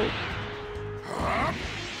we go.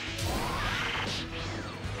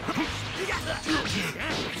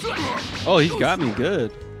 Oh, he's got me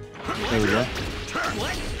good. There we go.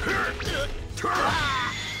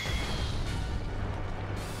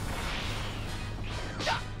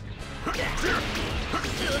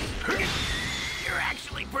 You're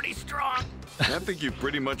actually pretty strong. I think you've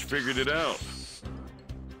pretty much figured it out.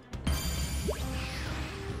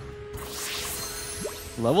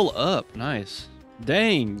 Level up. Nice.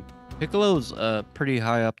 Dang. Piccolo's pretty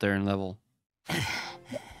high up there in level.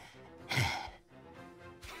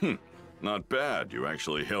 Not bad. You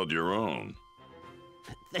actually held your own.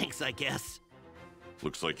 Thanks, I guess.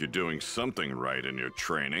 Looks like you're doing something right in your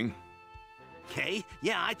training. Okay,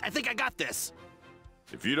 yeah, I think I got this.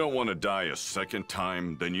 If you don't want to die a second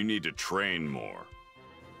time, then you need to train more.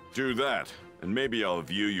 Do that, and maybe I'll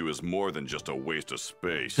view you as more than just a waste of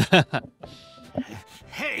space.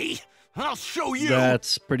 Hey, I'll show you.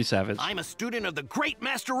 That's pretty savage. I'm a student of the great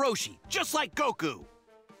Master Roshi, just like Goku.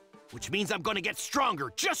 Which means I'm gonna get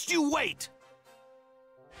stronger. Just you wait.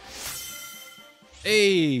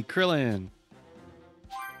 Hey, Krillin.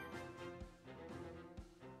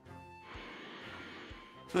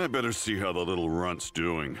 I better see how the little runt's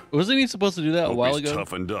doing. Wasn't he supposed to do that a Hope while he's ago?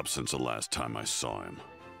 toughened up since the last time I saw him.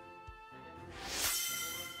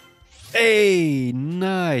 Hey,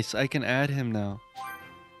 nice. I can add him now.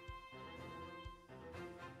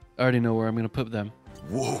 I already know where I'm going to put them.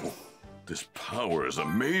 Whoa, this power is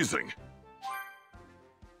amazing.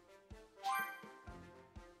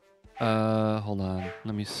 Hold on.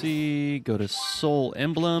 Let me see. Go to Soul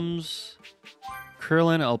Emblems.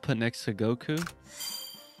 Krillin, I'll put next to Goku.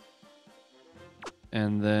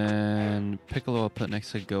 And then Piccolo, I'll put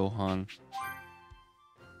next to Gohan.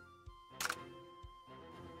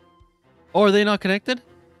 Oh, are they not connected?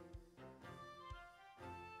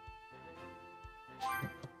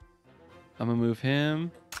 I'm gonna move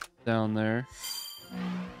him down there.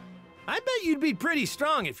 I bet you'd be pretty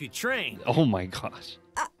strong if you trained. Oh my gosh.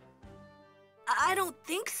 I don't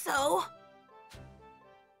think so.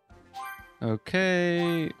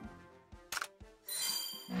 Okay.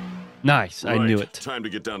 Nice. I knew Right, it. Time to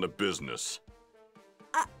get down to business.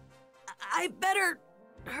 I better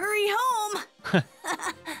hurry home.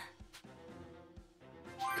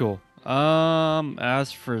 Cool.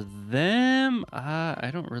 As for them, I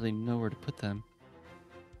don't really know where to put them.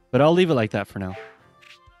 But I'll leave it like that for now.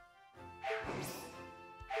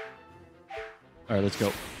 All right, let's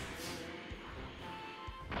go.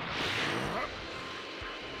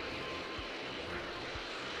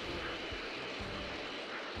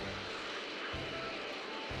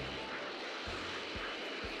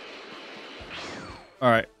 All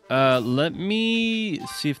right. Let me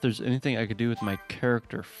see if there's anything I could do with my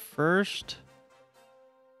character first.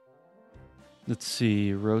 Let's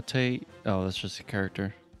see. Rotate. Oh, that's just a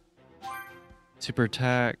character. Super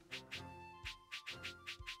attack.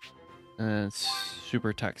 And super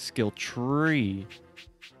attack skill tree.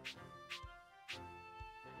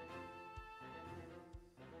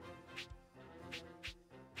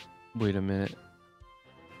 Wait a minute.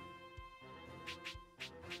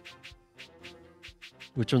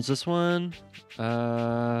 Which one's this one?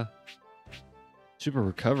 Super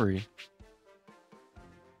recovery.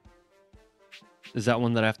 Is that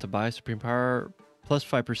one that I have to buy? Supreme power plus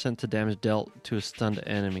 5% to damage dealt to a stunned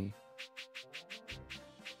enemy.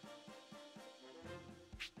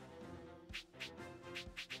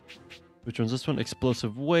 Which one's this one?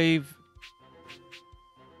 Explosive wave.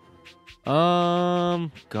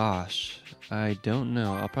 Gosh, I don't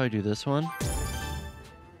know. I'll probably do this one.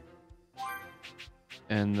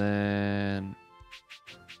 And then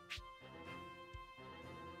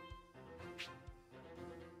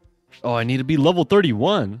oh, I need to be level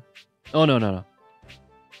 31. Oh, no.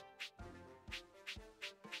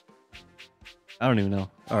 I don't even know.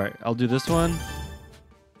 All right, I'll do this one.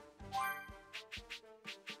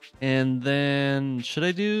 And then should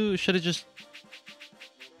I just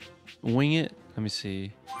wing it? Let me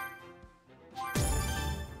see.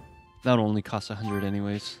 That would only cost 100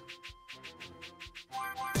 anyways.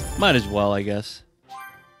 Might as well, I guess.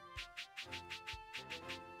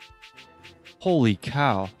 Holy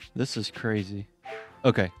cow. This is crazy.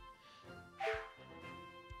 Okay.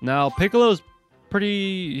 Now, Piccolo's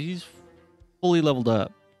he's fully leveled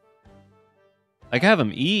up. I can have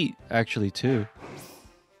him eat, actually, too.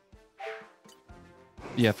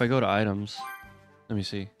 Yeah, if I go to items. Let me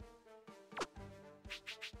see.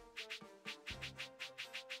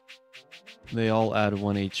 They all add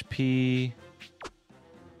 1 HP.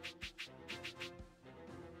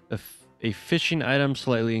 A fishing item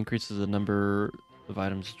slightly increases the number of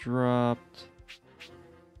items dropped.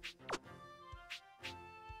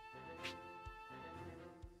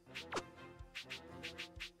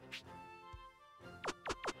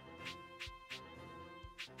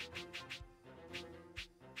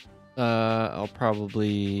 I'll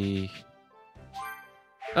probably...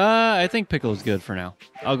 I think Piccolo's good for now.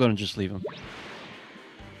 I'll go and just leave him.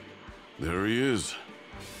 There he is.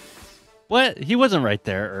 What? He wasn't right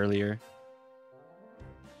there earlier.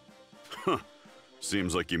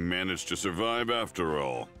 Seems like you managed to survive after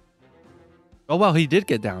all. Oh, well, he did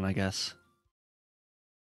get down, I guess.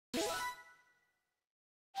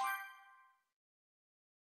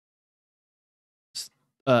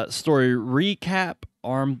 Story recap.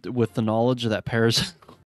 Armed with the knowledge that pairs